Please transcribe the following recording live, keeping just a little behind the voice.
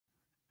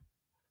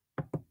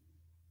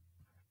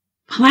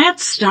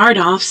Plants start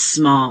off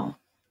small.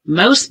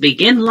 Most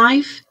begin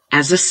life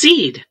as a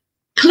seed.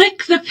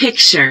 Click the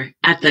picture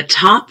at the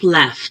top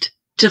left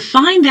to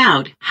find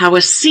out how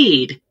a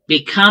seed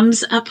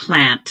becomes a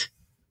plant.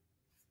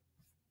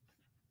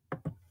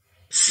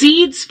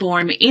 Seeds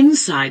form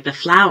inside the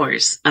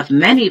flowers of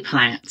many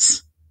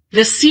plants.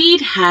 The seed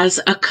has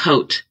a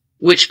coat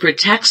which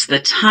protects the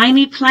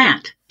tiny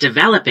plant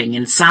developing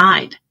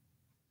inside.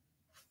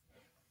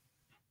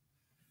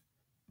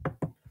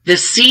 The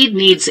seed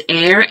needs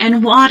air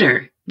and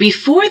water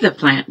before the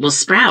plant will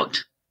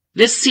sprout.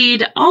 The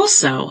seed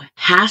also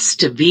has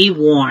to be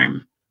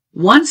warm.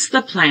 Once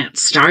the plant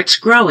starts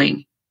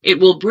growing, it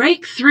will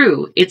break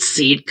through its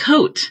seed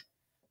coat.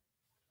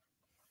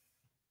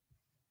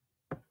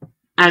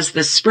 As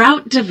the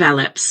sprout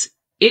develops,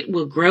 it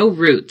will grow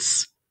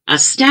roots, a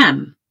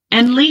stem,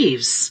 and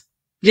leaves.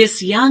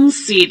 This young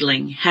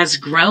seedling has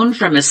grown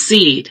from a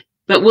seed,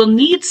 but will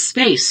need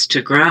space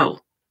to grow.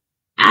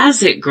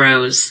 As it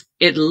grows,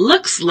 it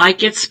looks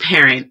like its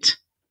parent.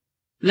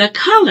 The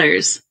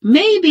colors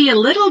may be a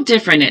little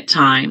different at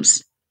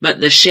times, but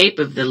the shape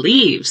of the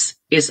leaves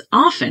is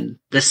often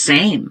the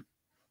same.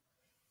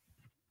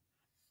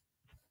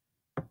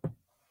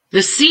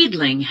 The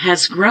seedling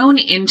has grown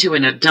into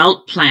an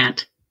adult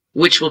plant,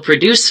 which will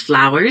produce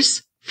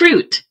flowers,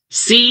 fruit,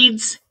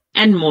 seeds,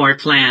 and more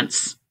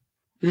plants.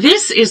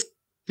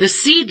 The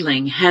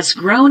seedling has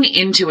grown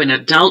into an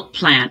adult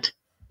plant,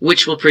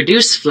 which will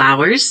produce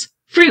flowers,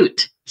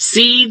 fruit,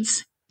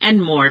 seeds,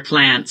 and more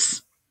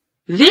plants.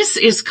 This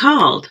is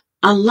called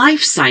a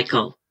life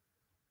cycle.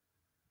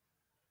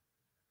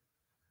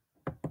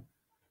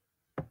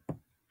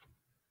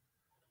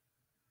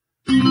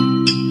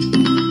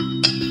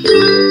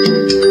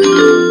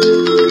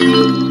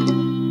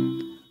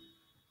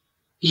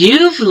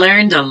 You've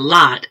learned a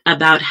lot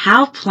about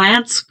how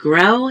plants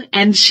grow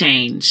and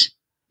change.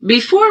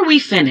 Before we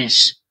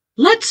finish,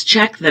 let's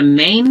check the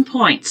main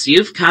points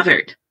you've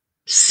covered.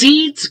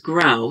 Seeds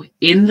grow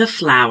in the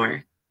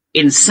flower.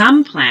 In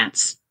some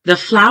plants, the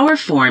flower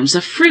forms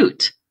a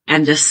fruit,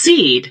 and the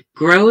seed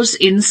grows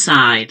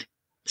inside.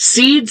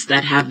 Seeds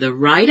that have the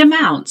right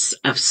amounts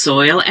of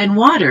soil and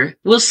water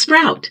will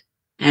sprout,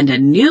 and a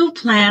new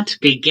plant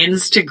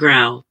begins to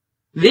grow.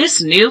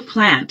 This new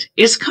plant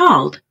is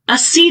called a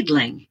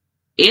seedling.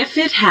 If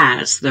it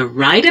has the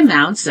right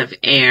amounts of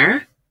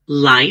air,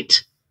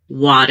 light,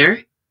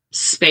 water,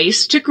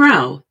 space to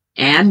grow,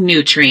 and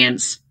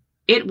nutrients,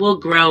 it will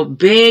grow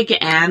big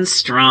and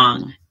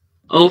strong.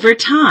 Over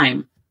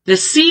time, the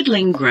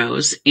seedling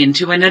grows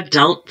into an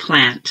adult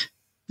plant.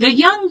 The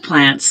young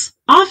plants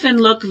often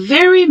look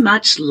very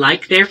much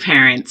like their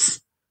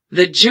parents.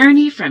 The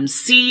journey from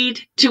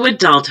seed to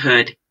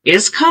adulthood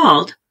is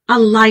called a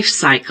life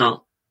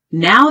cycle.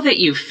 Now that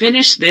you've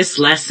finished this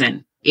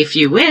lesson, if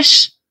you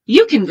wish,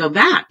 you can go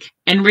back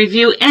and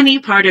review any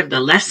part of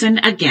the lesson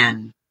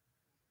again.